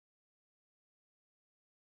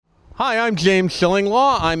Hi, I'm James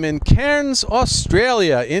Shillinglaw. I'm in Cairns,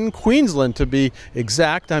 Australia, in Queensland to be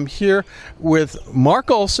exact. I'm here with Mark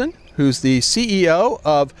Olson, who's the CEO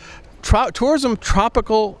of Tourism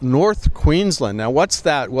Tropical North Queensland. Now, what's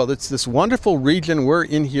that? Well, it's this wonderful region we're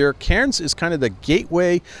in here. Cairns is kind of the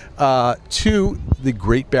gateway to the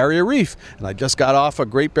Great Barrier Reef. And I just got off a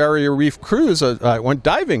Great Barrier Reef cruise. I went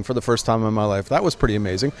diving for the first time in my life. That was pretty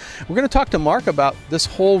amazing. We're going to talk to Mark about this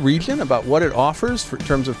whole region, about what it offers in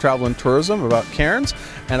terms of travel and tourism, about Cairns,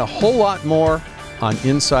 and a whole lot more on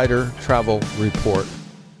Insider Travel Report.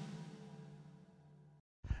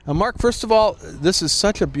 Now, Mark, first of all, this is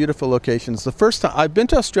such a beautiful location. It's the first time I've been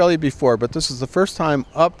to Australia before, but this is the first time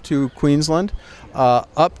up to Queensland,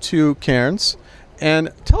 up to Cairns.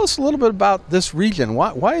 And tell us a little bit about this region.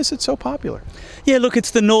 Why is it so popular? Yeah, look,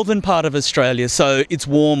 it's the northern part of Australia, so it's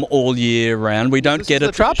warm all year round. We don't get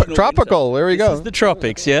a tropical. There we go. This is the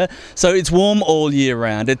tropics, yeah. So it's warm all year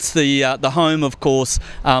round. It's the home, of course,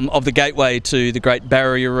 of the gateway to the Great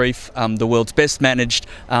Barrier Reef, the world's best managed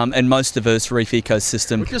and most diverse reef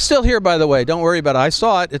ecosystem. Which is still here, by the way. Don't worry about it. I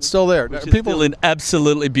saw it. It's still there. Which is still in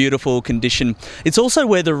absolutely beautiful condition. It's also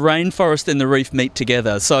where the rainforest and the reef meet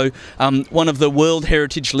together. So one of the World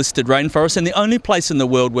Heritage listed rainforests, and the only place in the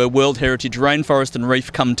world where World Heritage rainforest and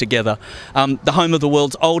reef come together. The home of the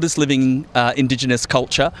world's oldest living indigenous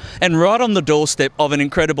culture, and right on the doorstep of an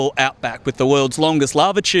incredible outback with the world's longest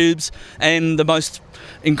lava tubes and the most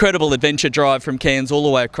incredible adventure drive from Cairns all the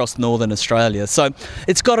way across northern Australia. So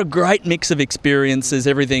it's got a great mix of experiences,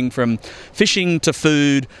 everything from fishing to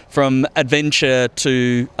food, from adventure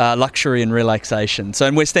to luxury and relaxation. So,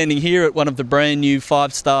 and we're standing here at one of the brand new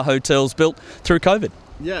 5-star hotels built through COVID.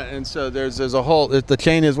 Yeah, and so there's a whole, the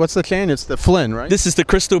chain is, what's the chain? It's the Flynn, right? This is the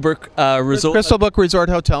Crystalbrook Resort. Crystalbrook Resort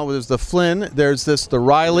Hotel. There's the Flynn, there's the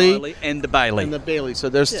Riley. And the Bailey. And the Bailey. So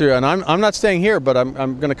there's three. And I'm not staying here, but I'm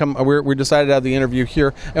going to come, we decided to have the interview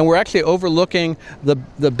here. And we're actually overlooking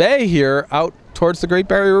the bay here out towards the Great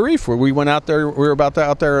Barrier Reef, where we went out there, we were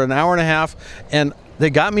out there an hour and a half, and they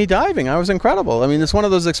got me diving. I was incredible. I mean, it's one of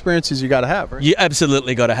those experiences you got to have, right? You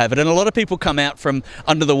absolutely got to have it. And a lot of people come out from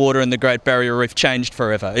under the water in the Great Barrier Reef changed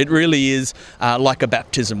forever. It really is like a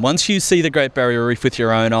baptism. Once you see the Great Barrier Reef with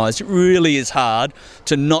your own eyes, it really is hard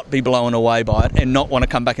to not be blown away by it and not want to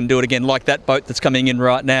come back and do it again, like that boat that's coming in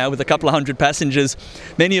right now with a couple of hundred passengers.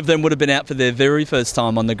 Many of them would have been out for their very first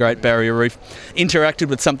time on the Great Barrier Reef, interacted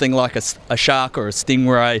with something like a shark or a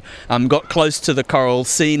stingray, got close to the corals,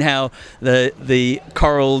 seen how the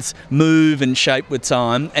corals move and shape with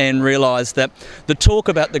time, and realise that the talk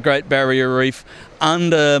about the Great Barrier Reef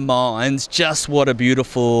undermines just what a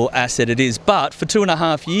beautiful asset it is. But for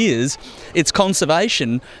 2.5 years, its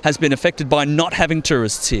conservation has been affected by not having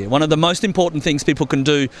tourists here. One of the most important things people can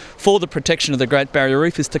do for the protection of the Great Barrier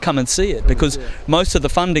Reef is to come and see it, because most of the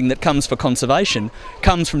funding that comes for conservation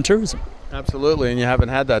comes from tourism. Absolutely, and you haven't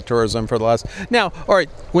had that tourism for the last... Now, all right,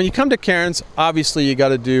 when you come to Cairns, obviously you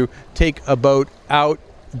got to take a boat out,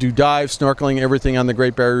 do dive, snorkeling, everything on the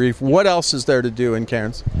Great Barrier Reef. What else is there to do in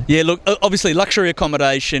Cairns? Yeah, look, obviously luxury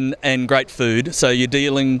accommodation and great food. So you're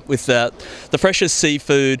dealing with the freshest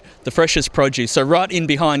seafood, the freshest produce. So right in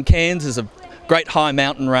behind Cairns is a great high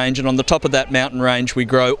mountain range, and on the top of that mountain range we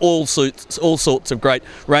grow all sorts of great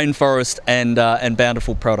rainforest and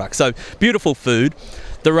bountiful products. So beautiful food.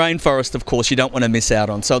 The rainforest, of course, you don't want to miss out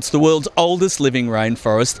on. So it's the world's oldest living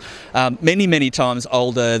rainforest, many, many times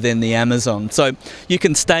older than the Amazon. So you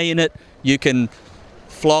can stay in it, you can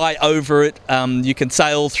fly over it, you can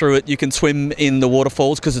sail through it, you can swim in the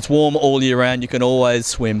waterfalls because it's warm all year round, you can always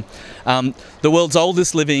swim. The world's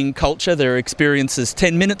oldest living culture, there are experiences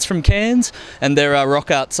 10 minutes from Cairns, and there are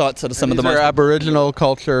rock art sites that are some of the most... Aboriginal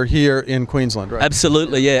culture here in Queensland, right?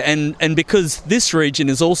 Absolutely, yeah. And because this region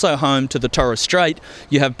is also home to the Torres Strait,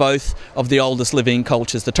 you have both of the oldest living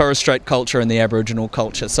cultures, the Torres Strait culture and the Aboriginal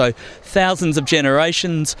culture. So thousands of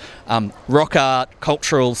generations, rock art,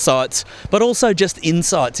 cultural sites, but also just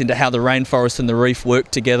insights into how the rainforest and the reef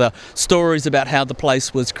work together, stories about how the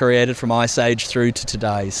place was created from Ice Age through to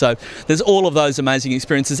today. So there's all of those amazing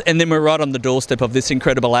experiences, and then we're right on the doorstep of this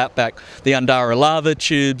incredible outback, the Undara lava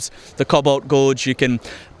tubes, the Cobalt Gorge. You can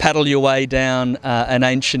paddle your way down an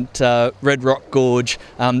ancient red rock gorge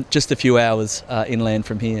just a few hours inland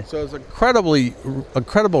from here. So it's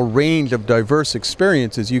incredible range of diverse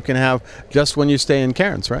experiences you can have just when you stay in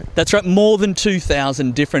Cairns, right? That's right. More than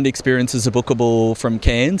 2,000 different experiences are bookable from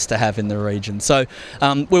Cairns to have in the region. So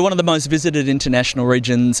we're one of the most visited international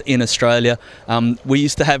regions in Australia. We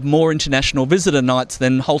used to have more international visitor nights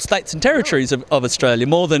than whole states and territories of Australia,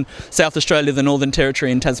 more than South Australia, the Northern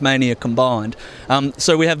Territory and Tasmania combined.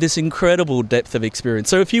 So we have this incredible depth of experience.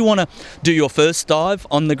 So if you want to do your first dive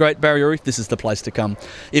on the Great Barrier Reef, this is the place to come.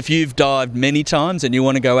 If you've dived many times and you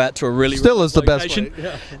want to go out to a really still is the best location,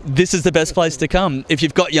 place. Yeah. This is the best place to come. If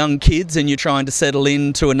you've got young kids and you're trying to settle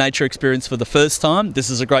into a nature experience for the first time, this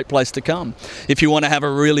is a great place to come. If you want to have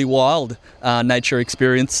a really wild nature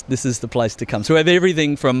experience, this is the place to come. So we have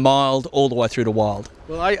everything from mild all the way through to wild.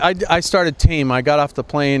 Well, I started tame. I got off the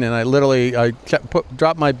plane and I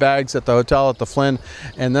dropped my bags at the hotel at the Flynn,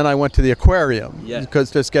 and then I went to the aquarium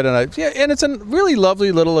because just get and it's a really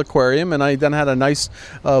lovely little aquarium. And I then had a nice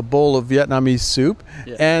bowl of Vietnamese soup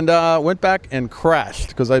and went back and crashed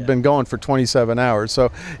because I'd been going for 27 hours.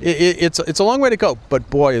 So it's a long way to go, but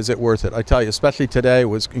boy, is it worth it! I tell you, especially today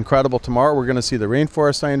was incredible. Tomorrow we're going to see the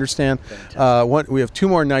rainforest. I understand. We have 2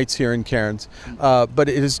 more nights here in Cairns, but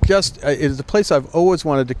it is a place I've always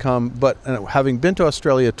wanted to come, but having been to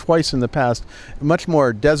Australia twice in the past, much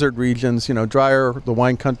more desert regions, drier, the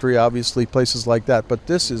wine country, obviously, places like that. But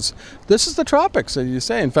this is the tropics, as you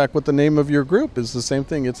say. In fact, what the name of your group is the same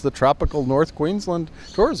thing. It's the Tropical North Queensland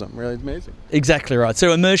Tourism. Really amazing. Exactly right.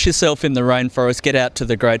 So immerse yourself in the rainforest, get out to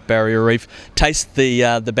the Great Barrier Reef, taste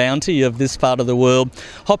the bounty of this part of the world,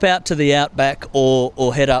 hop out to the outback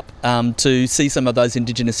or head up to see some of those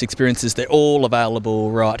Indigenous experiences. They're all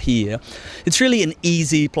available right here. It's really an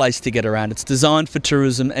easy place to get around. It's designed for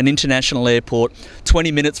tourism, an international airport,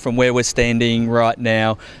 20 minutes from where we're standing right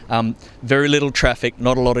now. Very little traffic,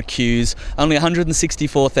 not a lot of queues, only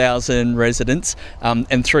 164,000 residents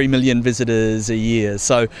and 3 million visitors a year.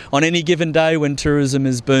 So on any given day when tourism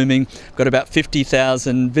is booming, we've got about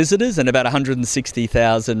 50,000 visitors and about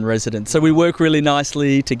 160,000 residents. So we work really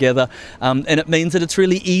nicely together, and it means that it's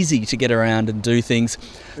really easy to get around and do things.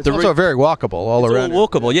 It's also very walkable all around. It's all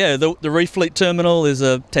walkable, yeah. The Reef Fleet Terminal is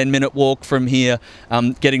a 10-minute walk from here.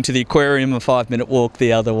 Getting to the aquarium, a 5-minute walk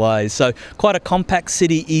the other way. So quite a compact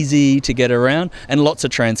city, easy to get around, and lots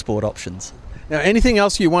of transport options. Now, anything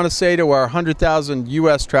else you want to say to our 100,000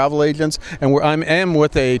 U.S. travel agents? And I am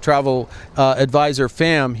with a travel advisor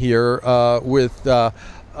fam here with Down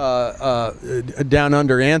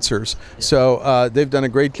Under Answers. So they've done a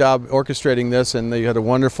great job orchestrating this, and they had a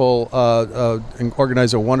wonderful,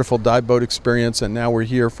 organized a wonderful dive boat experience, and now we're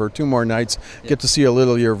here for 2 more nights, get to see a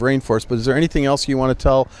little year of rainforest. But is there anything else you want to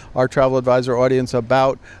tell our travel advisor audience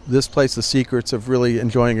about this place, the secrets of really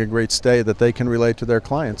enjoying a great stay that they can relate to their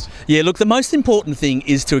clients? Yeah, look, the most important thing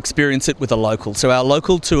is to experience it with a local. So our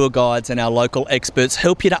local tour guides and our local experts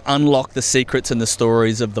help you to unlock the secrets and the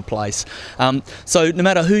stories of the place. So no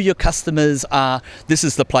matter who your customers are, this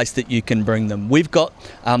is the place that you can bring them. We've got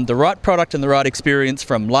the right product and the right experience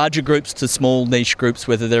from larger groups to small niche groups,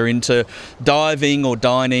 whether they're into diving or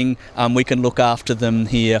dining, we can look after them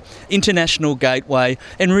here. International gateway,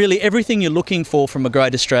 and really everything you're looking for from a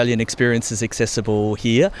great Australian experience is accessible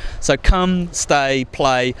here. So come, stay,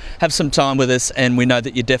 play, have some time with us, and we know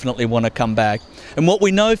that you definitely want to come back. And what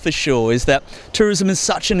we know for sure is that tourism is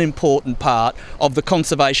such an important part of the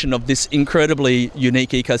conservation of this incredibly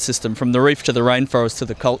unique ecosystem, from the reef to the rainforest to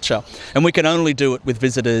the culture, and we can only do it with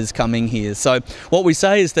visitors coming here. So what we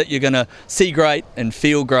say is that you're going to see great and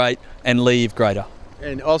feel great and leave greater.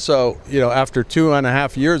 And also, after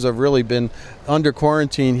 2.5 years of really been under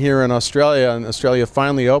quarantine here in Australia, and Australia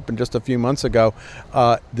finally opened just a few months ago,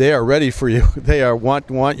 they are ready for you. They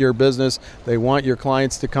want your business. They want your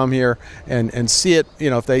clients to come here and see it.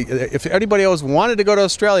 If anybody else wanted to go to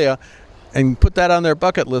Australia and put that on their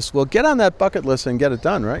bucket list, well, get on that bucket list and get it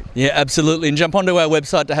done, right? Yeah, absolutely. And jump onto our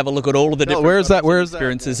website to have a look at all of the different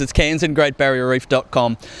experiences. It's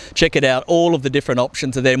cairnsandgreatbarrierreef.com. Check it out. All of the different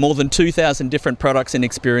options are there. More than 2,000 different products and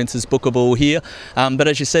experiences bookable here. But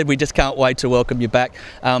as you said, we just can't wait to welcome you back.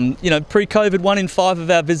 Pre-COVID, 1 in 5 of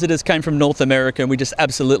our visitors came from North America, and we just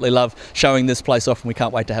absolutely love showing this place off, and we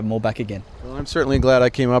can't wait to have them all back again. Well, I'm certainly glad I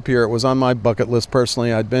came up here. It was on my bucket list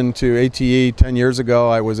personally. I'd been to ATE 10 years ago.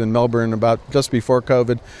 I was in Melbourne about just before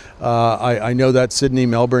COVID. I know that Sydney,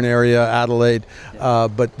 Melbourne area, Adelaide,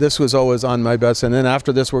 but this was always on my best. And then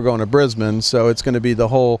after this, we're going to Brisbane, so it's going to be the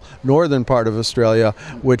whole northern part of Australia,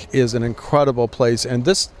 which is an incredible place. And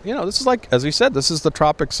this is like, as we said, this is the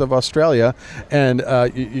tropics of Australia, and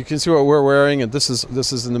you can see what we're wearing. And this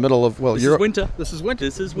is in the middle of This is winter. This is winter.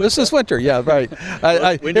 This is winter. This is winter. Yeah, right.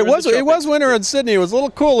 It was winter in Sydney. It was a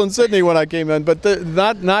little cool in Sydney when I came in, but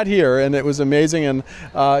not here. And it was amazing. And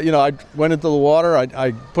I went into the water.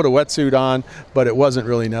 I put a wetsuit on, but it wasn't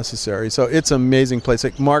really necessary. So it's an amazing place.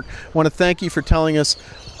 Mark, I want to thank you for telling us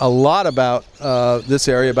a lot about this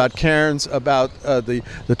area, about Cairns, about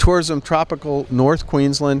the tourism tropical North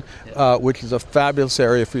Queensland, which is a fabulous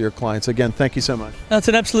area for your clients. Again, thank you so much. It's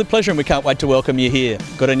an absolute pleasure, and we can't wait to welcome you here.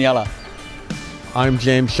 Good and yalla. I'm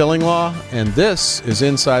James Shillinglaw, and this is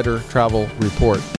Insider Travel Report.